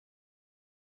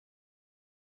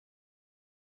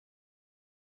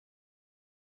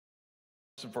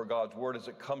For God's word as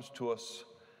it comes to us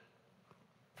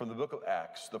from the book of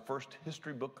Acts, the first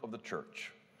history book of the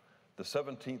church, the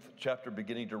 17th chapter,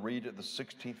 beginning to read at the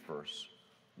 16th verse.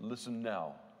 Listen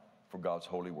now for God's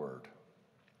holy word.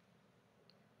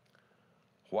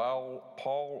 While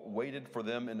Paul waited for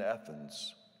them in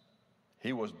Athens,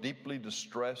 he was deeply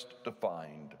distressed to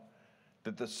find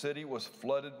that the city was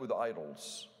flooded with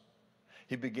idols.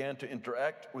 He began to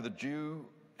interact with the Jew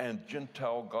and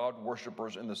Gentile God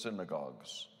worshipers in the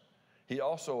synagogues. He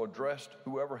also addressed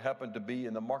whoever happened to be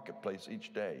in the marketplace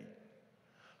each day.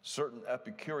 Certain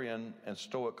Epicurean and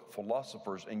Stoic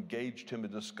philosophers engaged him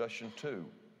in discussion too.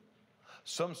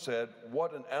 Some said,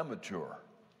 "What an amateur!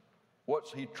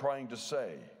 What's he trying to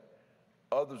say?"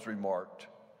 Others remarked,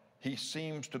 "He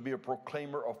seems to be a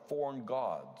proclaimer of foreign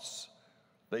gods."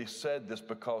 They said this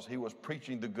because he was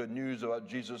preaching the good news about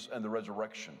Jesus and the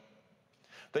resurrection.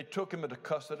 They took him into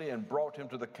custody and brought him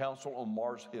to the council on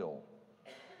Mars Hill.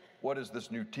 "What is this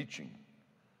new teaching?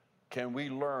 Can we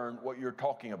learn what you're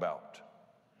talking about?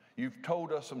 You've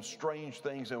told us some strange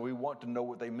things and we want to know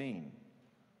what they mean."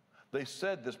 They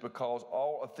said this because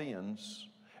all Athenians,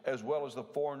 as well as the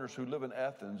foreigners who live in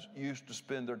Athens, used to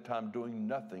spend their time doing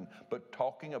nothing but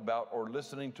talking about or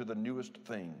listening to the newest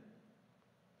thing.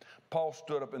 Paul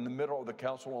stood up in the middle of the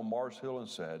council on Mars Hill and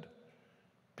said,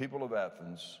 "People of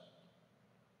Athens,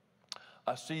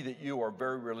 I see that you are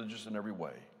very religious in every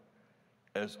way.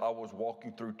 As I was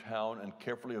walking through town and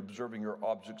carefully observing your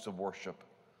objects of worship,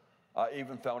 I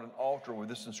even found an altar with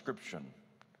this inscription: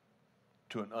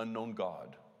 to an unknown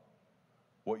God.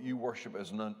 What you worship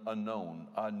as an unknown,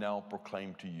 I now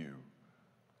proclaim to you.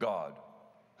 God,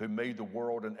 who made the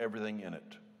world and everything in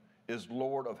it, is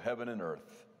Lord of heaven and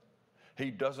earth.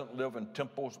 He doesn't live in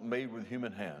temples made with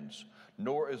human hands,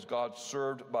 nor is God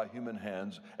served by human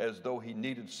hands as though he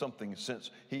needed something,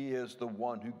 since he is the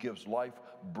one who gives life,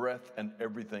 breath, and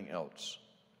everything else.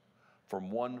 From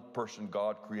one person,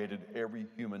 God created every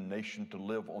human nation to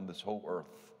live on this whole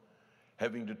earth,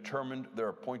 having determined their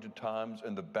appointed times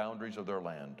and the boundaries of their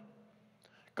land.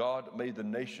 God made the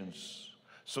nations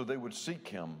so they would seek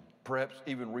him, perhaps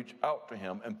even reach out to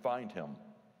him and find him.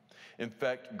 In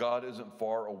fact, God isn't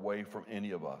far away from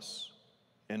any of us.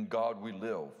 In God we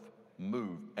live,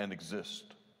 move, and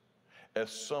exist. As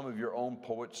some of your own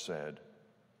poets said,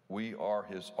 we are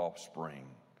his offspring.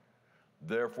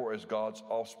 Therefore, as God's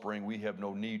offspring, we have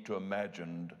no need to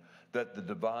imagine that the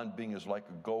divine being is like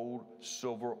a gold,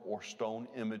 silver, or stone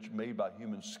image made by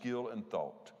human skill and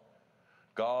thought.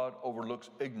 God overlooks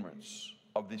ignorance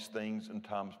of these things in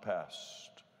times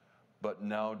past, but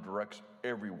now directs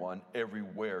everyone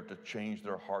everywhere to change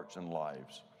their hearts and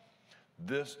lives.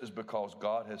 This is because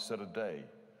God has set a day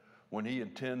when he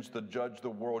intends to judge the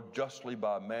world justly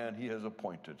by a man he has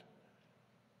appointed.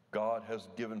 God has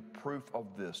given proof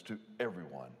of this to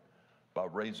everyone by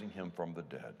raising him from the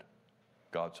dead.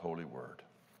 God's holy word.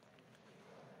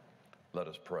 Let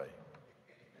us pray.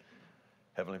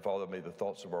 Heavenly Father, may the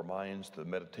thoughts of our minds, the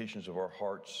meditations of our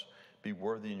hearts be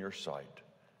worthy in your sight.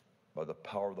 By the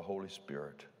power of the Holy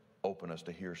Spirit, open us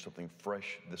to hear something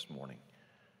fresh this morning.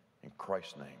 In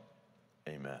Christ's name,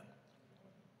 amen.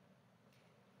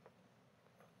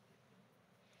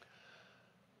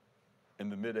 In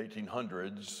the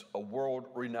mid-1800s, a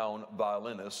world-renowned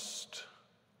violinist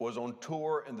was on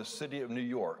tour in the city of New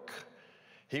York.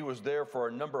 He was there for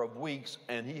a number of weeks,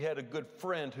 and he had a good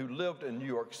friend who lived in New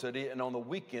York City, and on the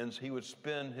weekends, he would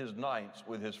spend his nights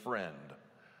with his friend.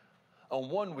 On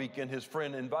one weekend, his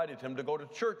friend invited him to go to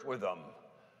church with them.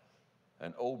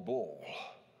 And old Bull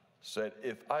said,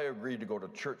 "If I agree to go to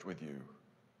church with you,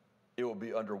 it will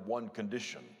be under one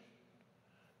condition,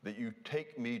 that you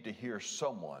take me to hear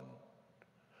someone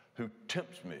who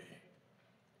tempts me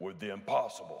with the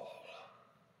impossible."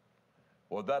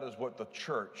 Well, that is what the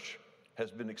church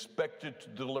has been expected to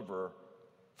deliver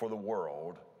for the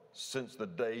world since the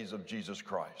days of Jesus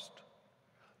Christ.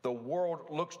 The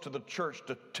world looks to the church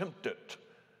to tempt it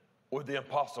with the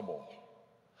impossible.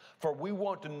 For we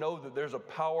want to know that there's a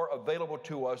power available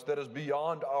to us that is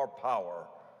beyond our power,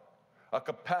 a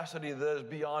capacity that is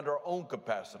beyond our own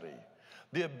capacity,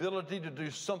 the ability to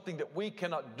do something that we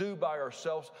cannot do by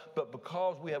ourselves, but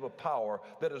because we have a power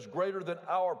that is greater than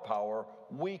our power,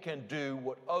 we can do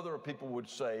what other people would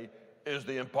say is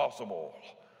the impossible.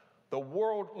 The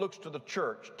world looks to the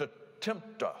church to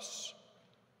tempt us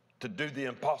to do the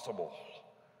impossible.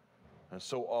 And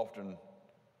so often,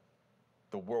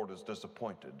 the world is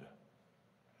disappointed,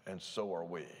 and so are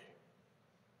we.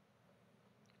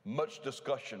 Much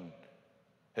discussion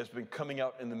has been coming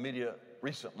out in the media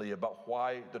recently about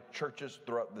why the churches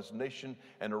throughout this nation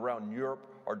and around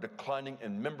Europe are declining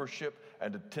in membership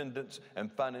and attendance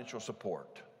and financial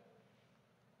support.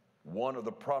 One of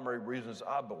the primary reasons,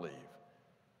 I believe,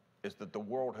 is that the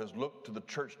world has looked to the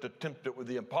church to tempt it with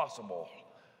the impossible,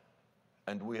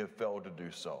 and we have failed to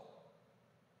do so.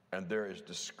 And there is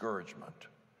discouragement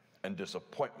and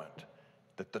disappointment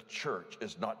that the church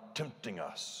is not tempting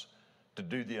us to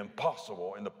do the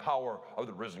impossible in the power of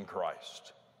the risen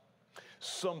Christ.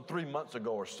 Some 3 months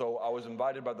ago or so, I was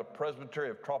invited by the Presbytery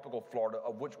of Tropical Florida,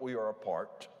 of which we are a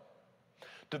part,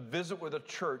 to visit with a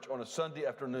church on a Sunday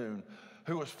afternoon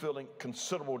who was feeling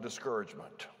considerable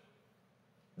discouragement.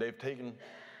 They've taken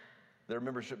their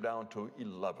membership down to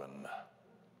 11.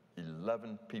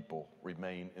 11 people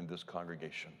remain in this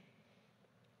congregation,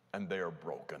 and they are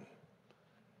broken.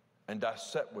 And I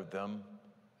sat with them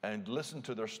and listened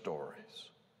to their stories.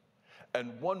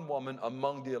 And one woman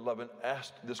among the 11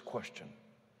 asked this question: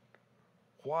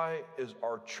 why is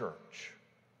our church,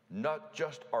 not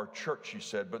just our church, she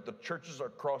said, but the churches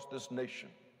across this nation,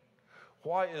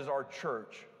 why is our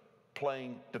church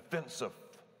playing defensive?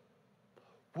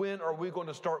 When are we going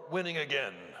to start winning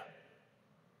again?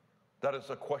 That is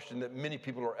a question that many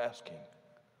people are asking.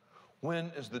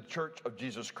 When is the Church of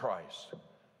Jesus Christ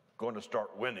going to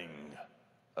start winning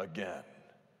again?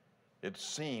 It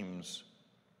seems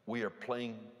we are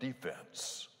playing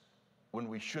defense when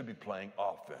we should be playing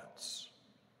offense.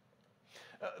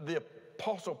 The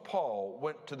Apostle Paul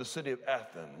went to the city of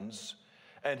Athens,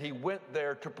 and he went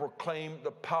there to proclaim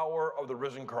the power of the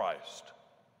risen Christ.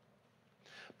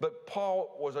 But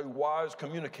Paul was a wise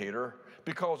communicator,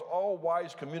 because all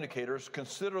wise communicators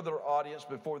consider their audience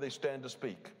before they stand to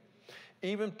speak.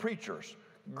 Even preachers,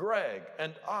 Greg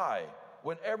and I,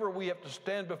 whenever we have to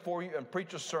stand before you and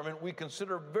preach a sermon, we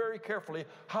consider very carefully,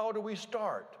 how do we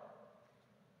start?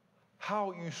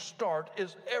 How you start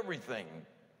is everything.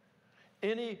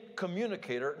 Any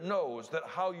communicator knows that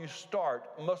how you start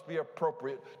must be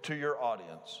appropriate to your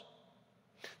audience.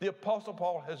 The Apostle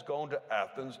Paul has gone to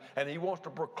Athens, and he wants to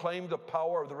proclaim the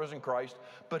power of the risen Christ,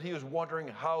 but he is wondering,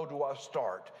 how do I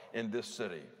start in this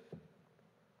city?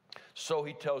 So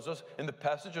he tells us in the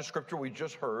passage of Scripture we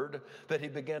just heard that he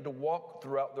began to walk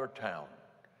throughout their town.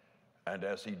 And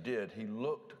as he did, he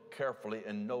looked carefully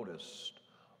and noticed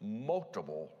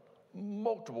multiple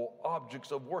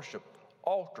objects of worship,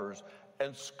 altars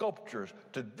and sculptures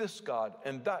to this God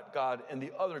and that God and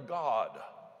the other God.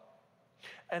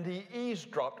 And he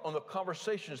eavesdropped on the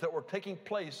conversations that were taking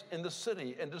place in the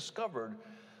city and discovered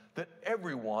that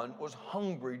everyone was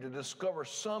hungry to discover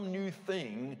some new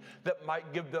thing that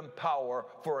might give them power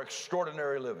for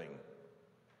extraordinary living.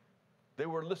 They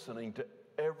were listening to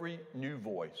every new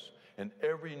voice and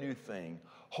every new thing,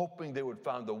 hoping they would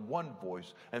find the one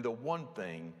voice and the one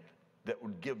thing that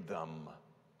would give them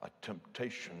a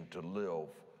temptation to live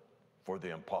for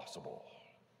the impossible.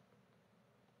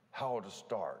 How to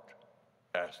start?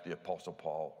 Asked the Apostle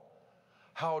Paul.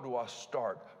 How do I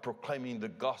start proclaiming the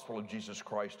gospel of Jesus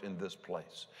Christ in this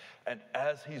place? And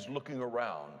as he's looking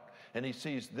around and he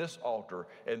sees this altar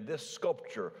and this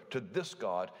sculpture to this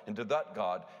God and to that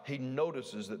God, he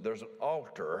notices that there's an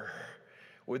altar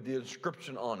with the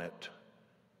inscription on it,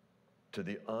 to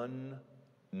the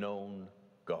unknown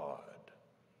God.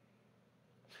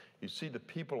 You see, the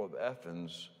people of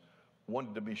Athens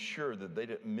wanted to be sure that they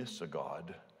didn't miss a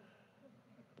God,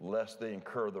 lest they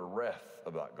incur the wrath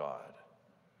of that God.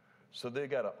 So they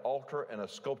got an altar and a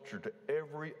sculpture to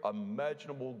every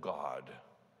imaginable God.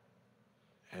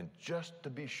 And just to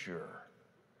be sure,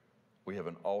 we have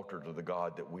an altar to the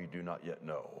God that we do not yet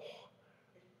know.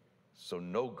 So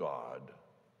no God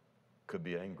could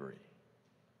be angry.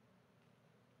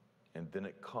 And then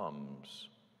it comes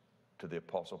to the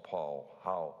Apostle Paul,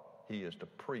 how he is to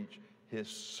preach his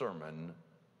sermon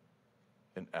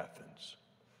in Athens.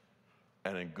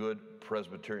 And in good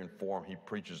Presbyterian form, he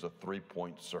preaches a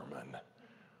 3-point sermon.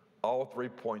 All 3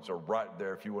 points are right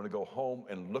there. If you want to go home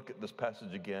and look at this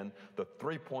passage again, the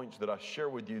 3 points that I share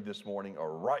with you this morning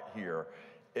are right here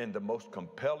in the most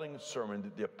compelling sermon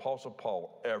that the Apostle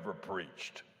Paul ever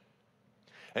preached.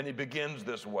 And he begins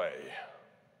this way: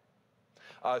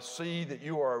 I see that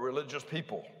you are a religious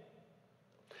people,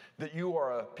 that you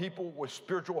are a people with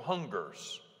spiritual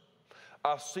hungers.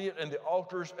 I see it in the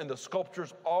altars and the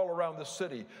sculptures all around the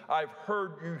city. I've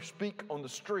heard you speak on the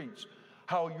streets,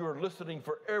 how you're listening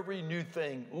for every new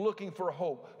thing, looking for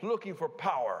hope, looking for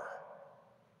power.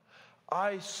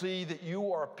 I see that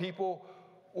you are people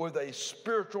with a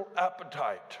spiritual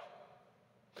appetite.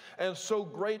 And so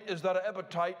great is that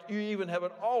appetite, you even have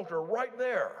an altar right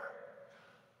there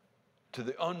to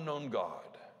the unknown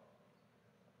God.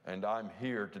 And I'm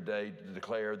here today to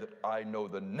declare that I know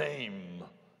the name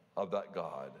of that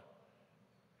God.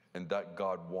 And that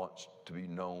God wants to be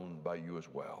known by you as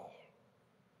well.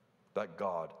 That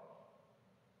God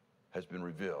has been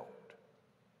revealed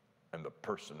in the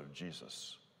person of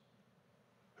Jesus,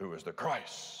 who is the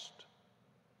Christ,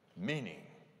 meaning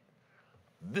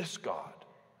this God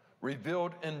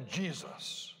revealed in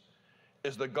Jesus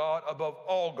is the God above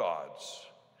all gods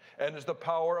and is the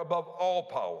power above all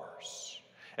powers.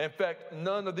 In fact,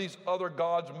 none of these other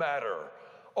gods matter.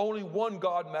 Only one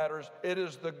God matters. It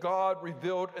is the God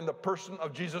revealed in the person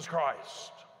of Jesus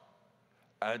Christ.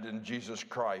 And in Jesus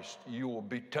Christ, you will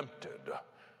be tempted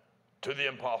to the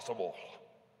impossible.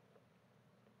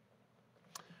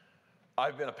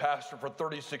 I've been a pastor for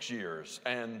 36 years,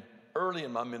 and early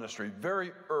in my ministry,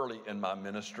 very early in my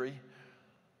ministry,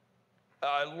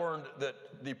 I learned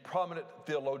that the prominent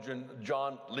theologian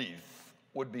John Leith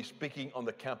would be speaking on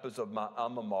the campus of my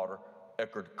alma mater,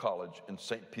 Eckerd College in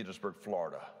St. Petersburg,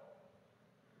 Florida.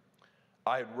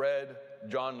 I had read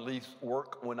John Leith's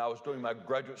work when I was doing my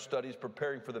graduate studies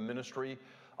preparing for the ministry.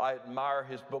 I admire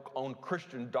his book on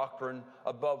Christian doctrine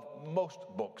above most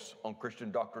books on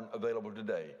Christian doctrine available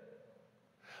today.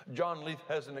 John Leith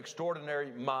has an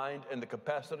extraordinary mind and the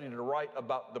capacity to write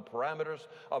about the parameters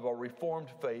of a reformed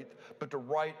faith, but to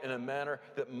write in a manner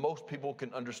that most people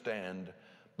can understand.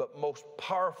 But most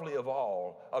powerfully of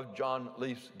all of John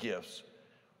Leith's gifts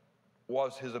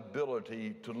was his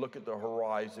ability to look at the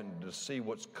horizon and to see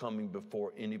what's coming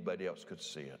before anybody else could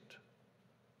see it.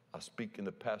 I speak in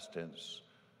the past tense.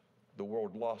 The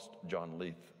world lost John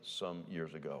Leith some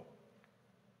years ago.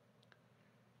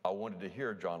 I wanted to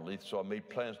hear John Leith, so I made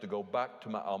plans to go back to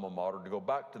my alma mater, to go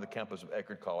back to the campus of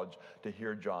Eckerd College to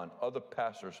hear John. Other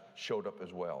pastors showed up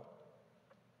as well.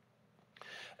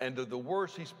 And of the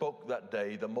words he spoke that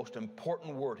day, the most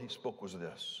important word he spoke was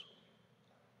this: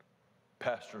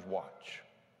 pastors, watch.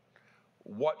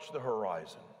 Watch the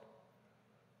horizon.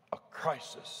 A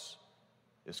crisis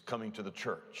is coming to the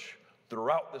church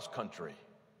throughout this country.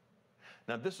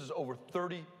 Now, this is over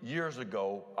 30 years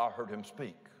ago I heard him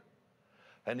speak.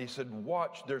 And he said,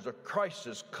 watch, there's a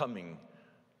crisis coming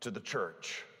to the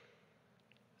church.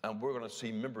 And we're going to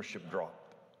see membership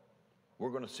drop.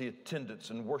 We're going to see attendance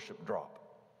and worship drop.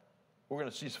 We're going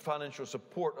to see financial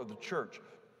support of the church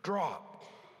drop.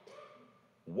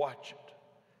 Watch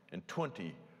it. In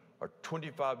 20 or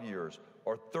 25 years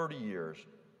or 30 years,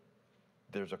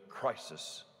 there's a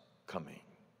crisis coming.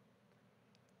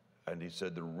 And he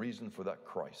said the reason for that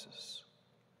crisis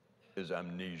is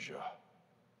amnesia.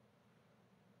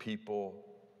 People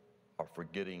are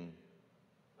forgetting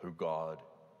who God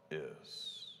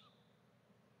is.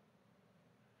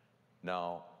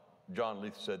 Now, John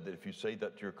Leith said that if you say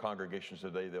that to your congregations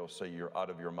today, they'll say you're out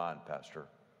of your mind, Pastor.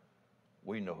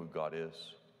 We know who God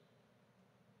is.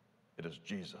 It is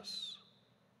Jesus.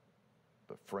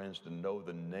 But friends, to know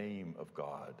the name of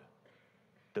God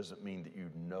doesn't mean that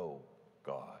you know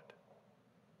God.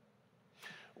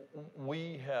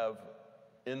 We have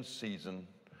in season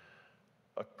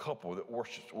a couple that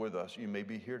worships with us. You may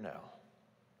be here now,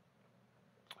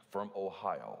 from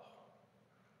Ohio.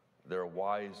 They're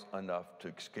wise enough to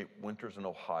escape winters in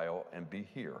Ohio and be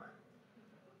here.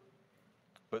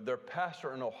 But their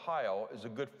pastor in Ohio is a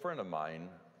good friend of mine,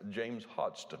 James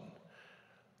Hodgson.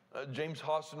 James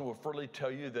Hodgson will freely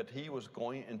tell you that he was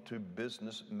going into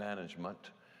business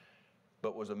management,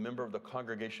 but was a member of the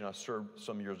congregation I served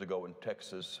some years ago in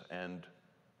Texas, and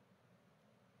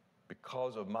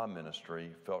because of my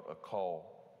ministry, felt a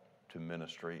call to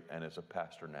ministry and is a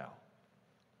pastor now.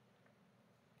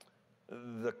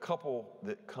 The couple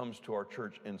that comes to our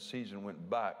church in season went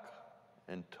back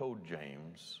and told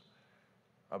James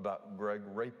about Greg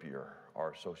Rapier,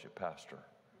 our associate pastor,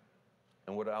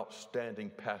 and what an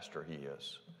outstanding pastor he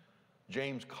is.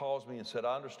 James calls me and said,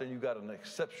 I understand you got an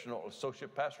exceptional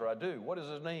associate pastor. I do. What is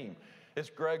his name? It's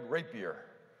Greg Rapier.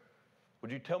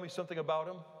 Would you tell me something about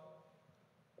him?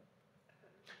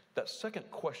 That second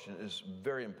question is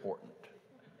very important.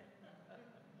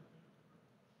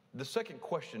 The second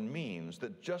question means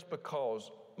that just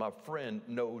because my friend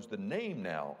knows the name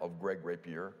now of Greg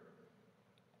Rapier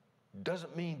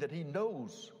doesn't mean that he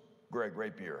knows Greg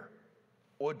Rapier.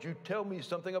 Would you tell me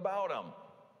something about him?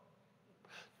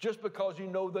 Just because you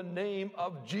know the name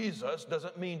of Jesus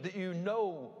doesn't mean that you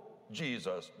know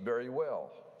Jesus very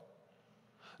well.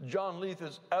 John Leith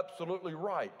is absolutely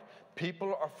right.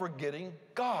 People are forgetting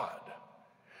God.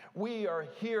 We are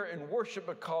here in worship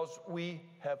because we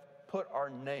have put our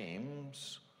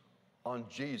names on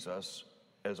Jesus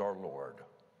as our Lord.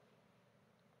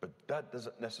 But that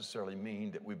doesn't necessarily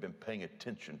mean that we've been paying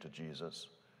attention to Jesus.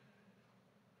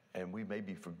 And we may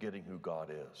be forgetting who God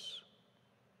is.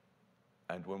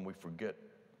 And when we forget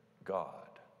God,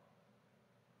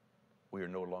 we are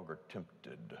no longer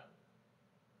tempted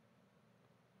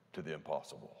to the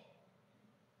impossible.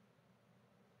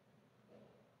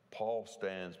 Paul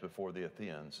stands before the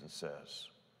Athenians and says,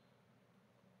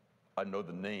 I know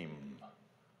the name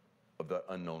of that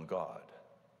unknown God.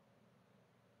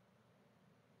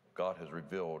 God has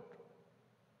revealed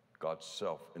God's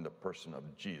self in the person of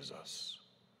Jesus.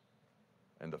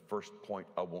 And the first point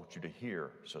I want you to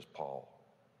hear, says Paul,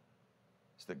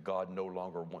 is that God no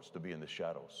longer wants to be in the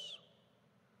shadows.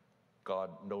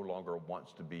 God no longer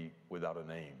wants to be without a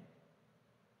name.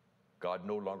 God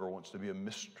no longer wants to be a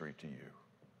mystery to you.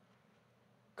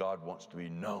 God wants to be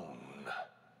known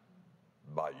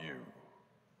by you.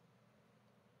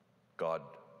 God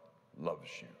loves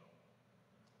you.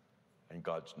 And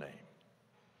God's name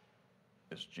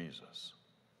is Jesus.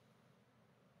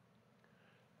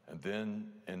 And then,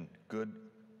 in good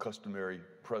customary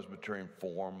Presbyterian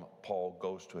form, Paul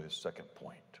goes to his second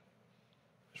point.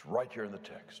 It's right here in the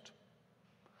text.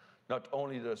 Not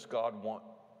only does God want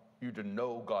you to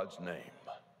know God's name,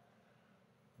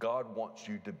 God wants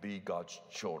you to be God's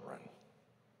children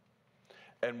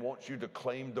and wants you to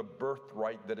claim the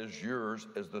birthright that is yours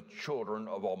as the children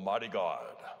of Almighty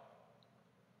God.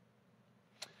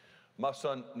 My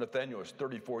son Nathaniel is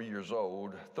 34 years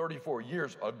old. 34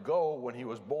 years ago when he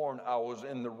was born, I was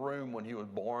in the room when he was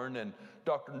born, and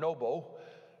Dr. Nobo,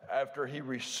 after he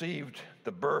received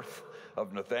the birth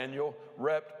of Nathaniel,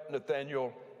 wrapped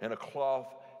Nathaniel in a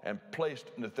cloth and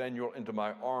placed Nathaniel into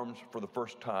my arms for the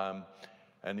first time,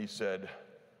 and he said,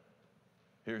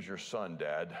 "Here's your son,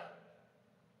 Dad."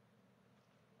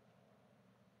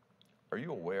 Are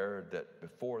you aware that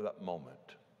before that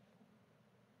moment,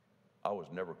 I was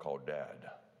never called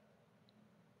Dad?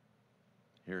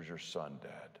 Here's your son,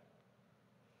 Dad.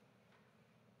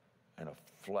 And a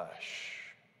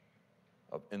flash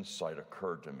of insight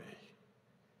occurred to me.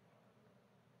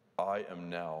 I am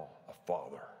now a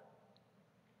father,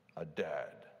 a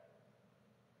dad,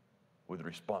 with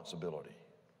responsibility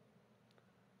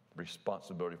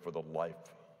for the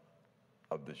life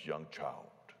of this young child.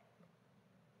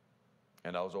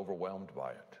 And I was overwhelmed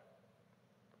by it.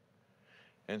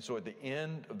 And so at the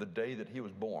end of the day that he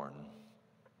was born,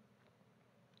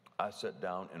 I sat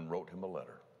down and wrote him a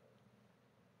letter.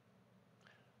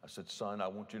 I said, "Son, I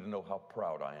want you to know how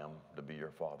proud I am to be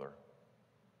your father.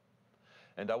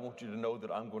 And I want you to know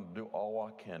that I'm going to do all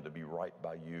I can to be right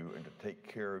by you and to take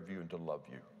care of you and to love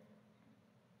you.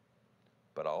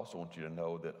 But I also want you to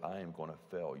know that I am going to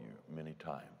fail you many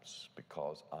times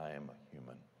because I am a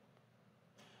human.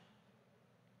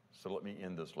 So let me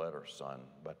end this letter, son,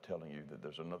 by telling you that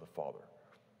there's another father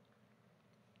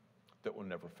that will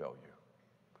never fail you.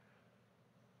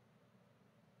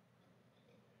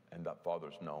 And that father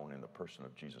is known in the person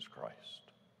of Jesus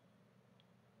Christ."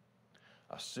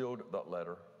 I sealed that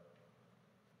letter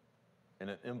in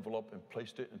an envelope and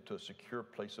placed it into a secure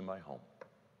place in my home.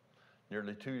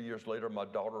 Nearly 2 years later, my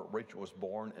daughter Rachel was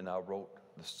born, and I wrote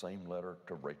the same letter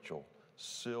to Rachel,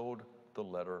 sealed the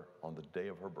letter on the day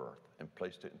of her birth, and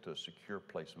placed it into a secure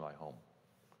place in my home.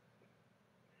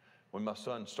 When my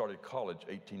son started college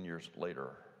 18 years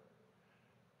later,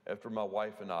 after my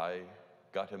wife and I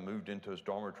got him moved into his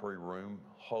dormitory room,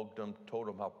 hugged him, told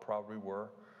him how proud we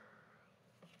were,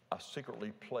 I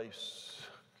secretly placed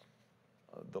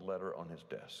the letter on his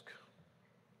desk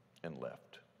and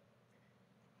left.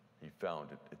 He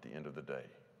found it at the end of the day.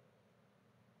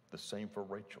 The same for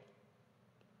Rachel.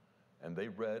 And they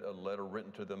read a letter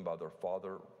written to them by their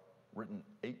father, written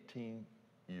 18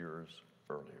 years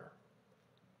earlier.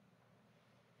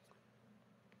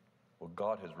 Well,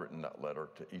 God has written that letter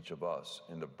to each of us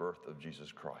in the birth of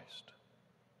Jesus Christ.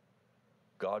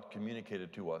 God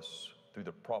communicated to us through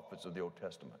the prophets of the Old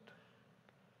Testament.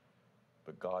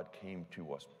 But God came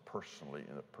to us personally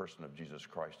in the person of Jesus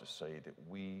Christ to say that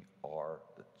we are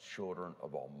the children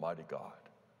of Almighty God.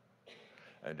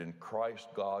 And in Christ,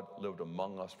 God lived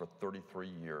among us for 33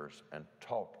 years and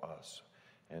taught us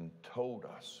and told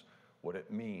us what it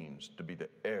means to be the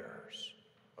heirs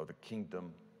of the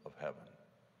kingdom of heaven.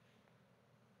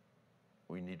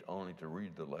 We need only to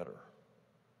read the letter,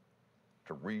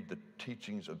 to read the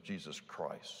teachings of Jesus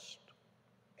Christ,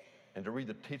 and to read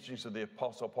the teachings of the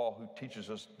Apostle Paul, who teaches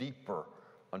us deeper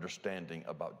understanding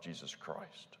about Jesus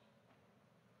Christ,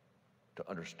 to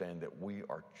understand that we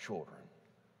are children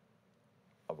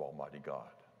of Almighty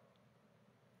God.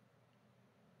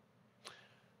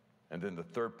 And then the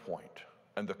third point,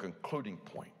 and the concluding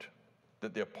point,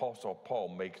 that the Apostle Paul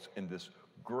makes in this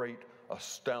great,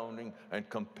 astounding, and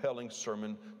compelling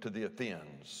sermon to the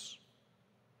Athenians,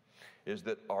 is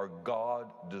that our God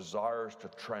desires to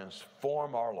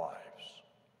transform our lives.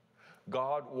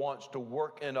 God wants to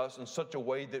work in us in such a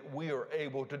way that we are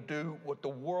able to do what the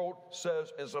world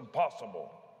says is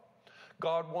impossible.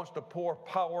 God wants to pour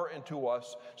power into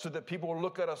us so that people will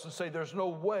look at us and say, there's no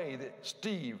way that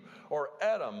Steve or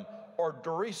Adam or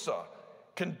Dorisa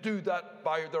can do that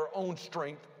by their own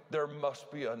strength. There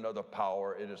must be another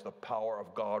power. It is the power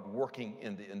of God working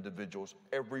in the individuals.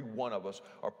 Every one of us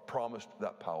are promised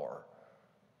that power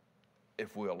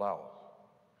if we allow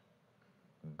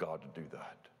God to do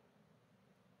that.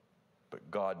 But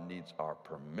God needs our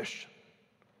permission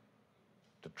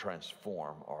to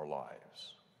transform our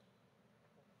lives.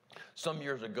 Some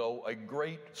years ago, a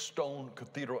great stone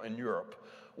cathedral in Europe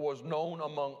was known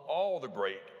among all the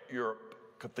great Europe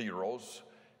cathedrals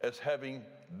as having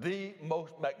the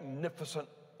most magnificent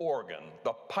organ.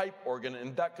 The pipe organ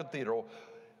in that cathedral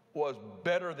was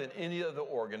better than any other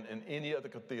organ in any other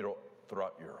cathedral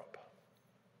throughout Europe.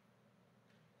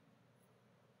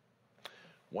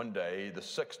 One day, the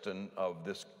sexton of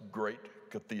this great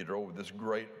cathedral, this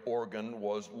great organ,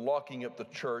 was locking up the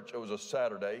church. It was a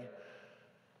Saturday.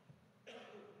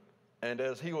 And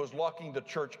as he was locking the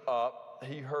church up,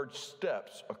 he heard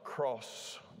steps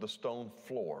across the stone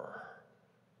floor.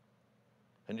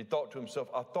 And he thought to himself,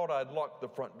 I thought I'd locked the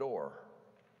front door.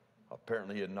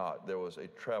 Apparently he had not. There was a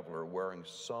traveler wearing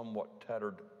somewhat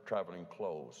tattered traveling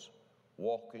clothes,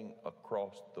 walking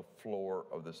across the floor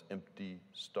of this empty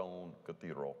stone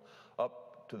cathedral,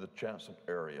 up to the chancel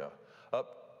area,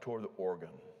 up toward the organ.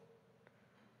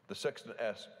 The sexton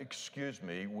asked, excuse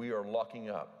me, we are locking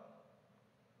up.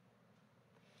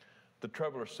 The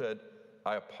traveler said,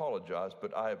 I apologize,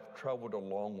 but I have traveled a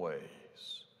long ways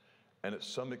and at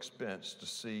some expense to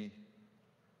see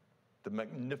the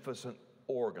magnificent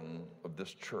organ of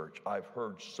this church. I've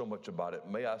heard so much about it.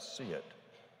 May I see it?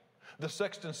 The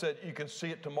sexton said, you can see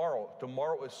it tomorrow.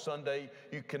 Tomorrow is Sunday.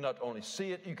 You can not only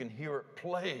see it, you can hear it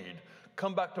played.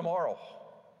 Come back tomorrow.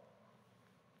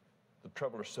 The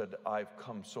traveler said, I've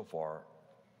come so far.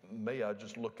 May I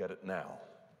just look at it now?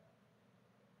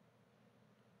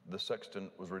 The sexton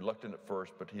was reluctant at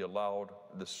first, but he allowed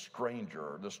this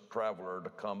stranger, this traveler, to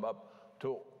come up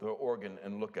to the organ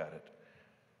and look at it.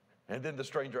 And then the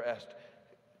stranger asked,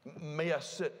 may I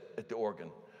sit at the organ?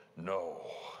 No,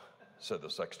 said the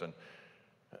sexton.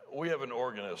 We have an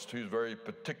organist who's very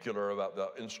particular about the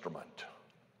instrument.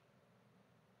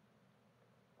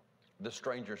 The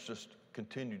stranger just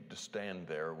continued to stand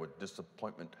there with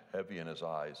disappointment heavy in his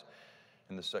eyes.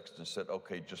 And the sexton said,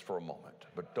 okay, just for a moment,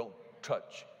 but don't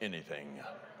touch anything.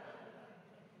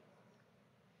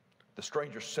 The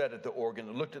stranger sat at the organ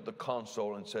and looked at the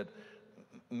console and said,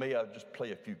 may I just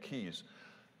play a few keys?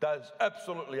 That is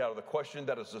absolutely out of the question.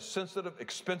 That is a sensitive,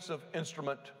 expensive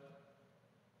instrument.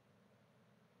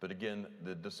 But again,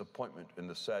 the disappointment and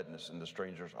the sadness in the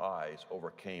stranger's eyes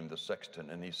overcame the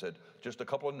sexton, and he said, just a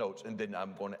couple of notes, and then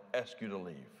I'm going to ask you to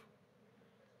leave.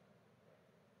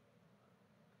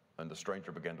 And the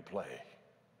stranger began to play.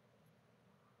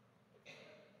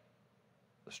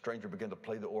 The stranger began to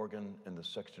play the organ, and the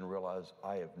sexton realized,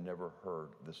 I have never heard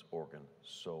this organ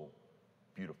so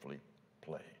beautifully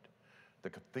played. The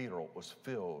cathedral was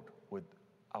filled with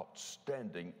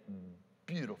outstanding,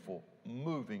 beautiful,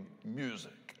 moving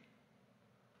music.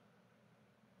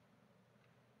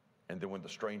 And then when the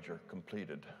stranger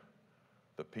completed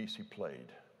the piece he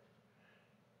played,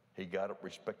 he got up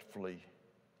respectfully,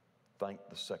 thanked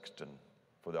the sexton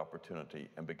for the opportunity,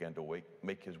 and began to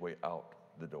make his way out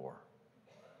the door.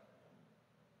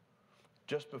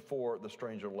 Just before the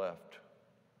stranger left,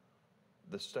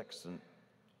 the sexton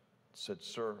said,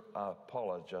 sir, I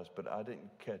apologize, but I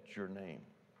didn't catch your name.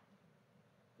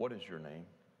 What is your name?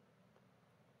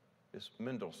 It's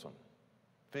Mendelssohn,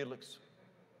 Felix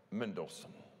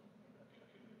Mendelssohn.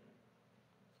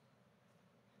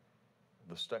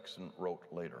 The sexton wrote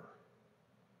later,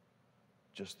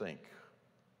 just think,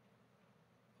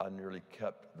 I nearly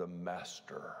kept the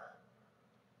master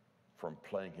from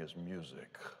playing his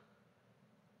music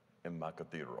in my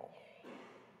cathedral.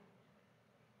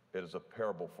 It is a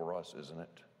parable for us, isn't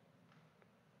it?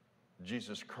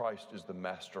 Jesus Christ is the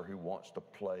master who wants to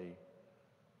play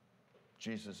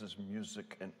Jesus'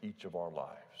 music in each of our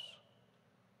lives.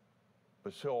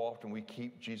 But so often we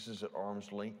keep Jesus at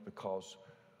arm's length because,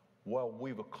 well,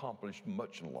 we've accomplished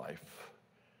much in life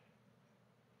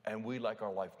and we like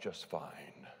our life just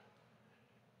fine.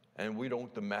 And we don't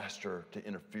want the master to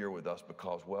interfere with us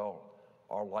because, well,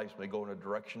 our lives may go in a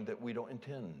direction that we don't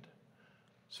intend.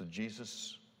 So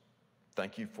Jesus,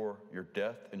 thank you for your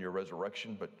death and your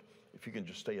resurrection, but if you can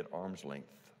just stay at arm's length,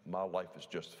 my life is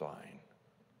just fine.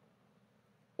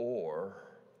 Or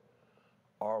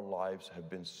our lives have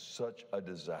been such a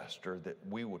disaster that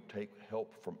we would take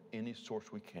help from any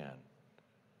source we can.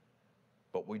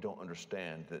 But we don't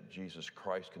understand that Jesus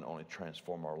Christ can only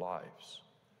transform our lives.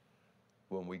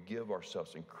 When we give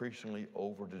ourselves increasingly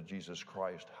over to Jesus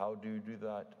Christ, how do you do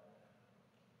that?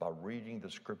 By reading the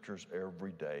scriptures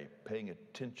every day, paying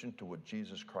attention to what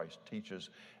Jesus Christ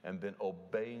teaches, and then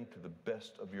obeying to the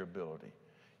best of your ability.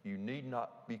 You need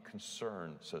not be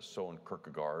concerned, says Søren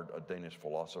Kierkegaard, a Danish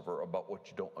philosopher, about what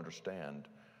you don't understand.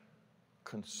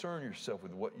 Concern yourself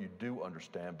with what you do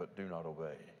understand but do not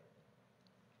obey.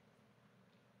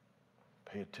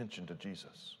 Pay attention to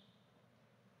Jesus.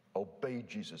 Obey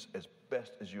Jesus as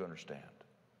best as you understand.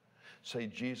 Say,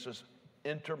 Jesus,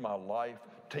 enter my life,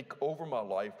 take over my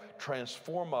life,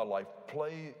 transform my life,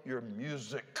 play your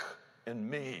music in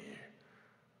me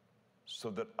so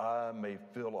that I may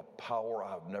feel a power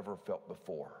I've never felt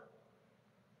before,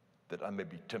 that I may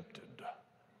be tempted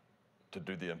to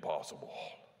do the impossible.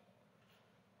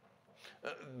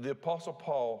 The Apostle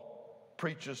Paul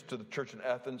preaches to the church in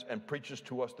Athens and preaches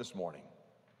to us this morning.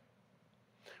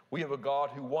 We have a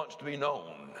God who wants to be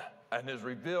known and has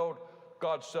revealed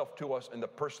God's self to us in the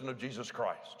person of Jesus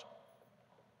Christ.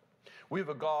 We have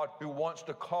a God who wants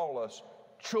to call us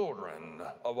children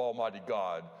of Almighty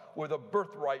God with a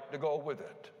birthright to go with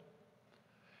it.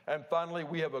 And finally,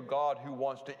 we have a God who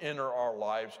wants to enter our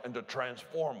lives and to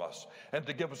transform us and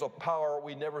to give us a power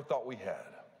we never thought we had.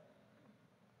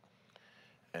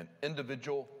 And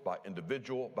individual by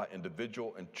individual by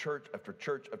individual, and church after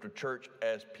church after church,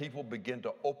 as people begin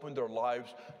to open their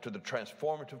lives to the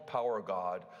transformative power of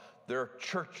God, their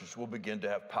churches will begin to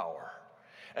have power.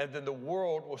 And then the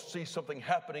world will see something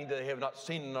happening that they have not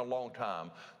seen in a long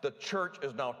time. The church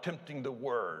is now tempting the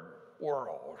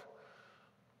world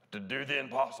to do the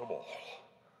impossible.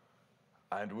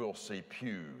 And we'll see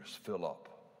pews fill up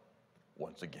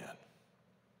once again.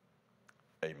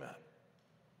 Amen.